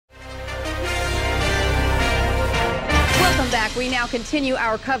We now continue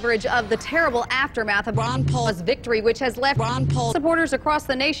our coverage of the terrible aftermath of Ron Paul's victory, which has left Ron Paul supporters across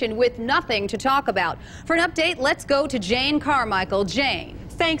the nation with nothing to talk about. For an update, let's go to Jane Carmichael. Jane.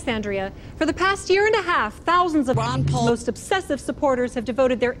 Thanks, Andrea. For the past year and a half, thousands of Ron Paul's most obsessive supporters have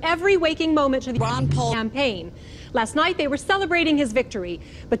devoted their every waking moment to the Ron Paul campaign. Last night, they were celebrating his victory,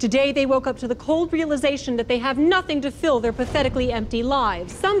 but today they woke up to the cold realization that they have nothing to fill their pathetically empty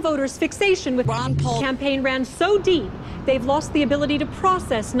lives. Some voters' fixation with Ron Paul's campaign ran so deep, they've lost the ability to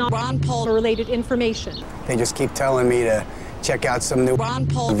process non-Ron Paul-related information. They just keep telling me to check out some new Ron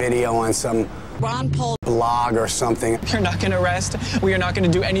Paul video on some Ron Paul blog or something. You're not going to rest. We are not going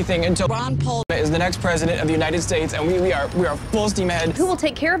to do anything until Ron Paul is the next president of the United States, and we are full steam ahead. Who will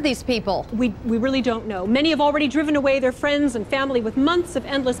take care of these people? We really don't know. Many have already driven away their friends and family with months of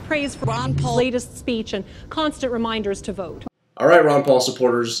endless praise for Ron Paul's latest speech and constant reminders to vote. All right, Ron Paul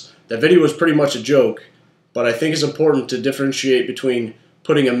supporters, that video was pretty much a joke, but I think it's important to differentiate between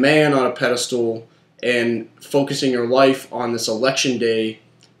putting a man on a pedestal and focusing your life on this election day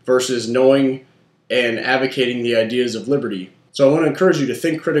versus knowing and advocating the ideas of liberty. So I want to encourage you to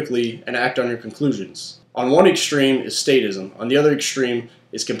think critically and act on your conclusions. On one extreme is statism. On the other extreme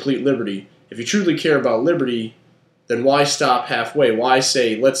is complete liberty. If you truly care about liberty, then why stop halfway? Why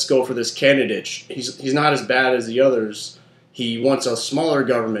say, let's go for this candidate? He's not as bad as the others. He wants a smaller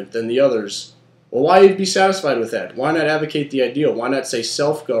government than the others. Well, why be satisfied with that? Why not advocate the ideal? Why not say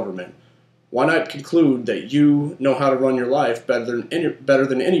self-government? Why not conclude that you know how to run your life better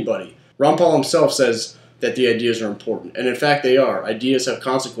than anybody? Ron Paul himself says that the ideas are important, and in fact they are. Ideas have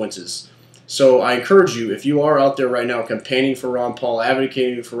consequences. So I encourage you, if you are out there right now campaigning for Ron Paul,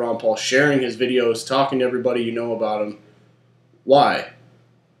 advocating for Ron Paul, sharing his videos, talking to everybody you know about him, why?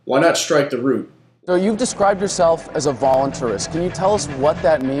 Why not strike the root? So you've described yourself as a voluntarist. Can you tell us what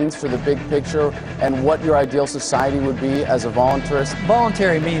that means for the big picture and what your ideal society would be as a voluntarist?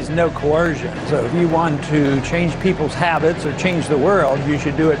 Voluntary means no coercion. So if you want to change people's habits or change the world, you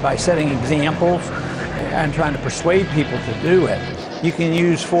should do it by setting examples and trying to persuade people to do it. You can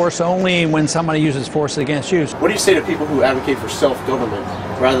use force only when somebody uses force against you. What do you say to people who advocate for self-government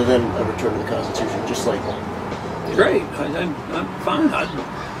rather than a return to the Constitution, just like that? Great. I'm fine.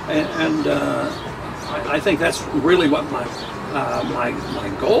 I think that's really what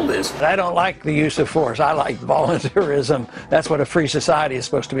my goal is. I don't like the use of force. I like voluntarism. That's what a free society is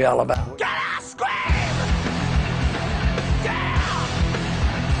supposed to be all about. Get us!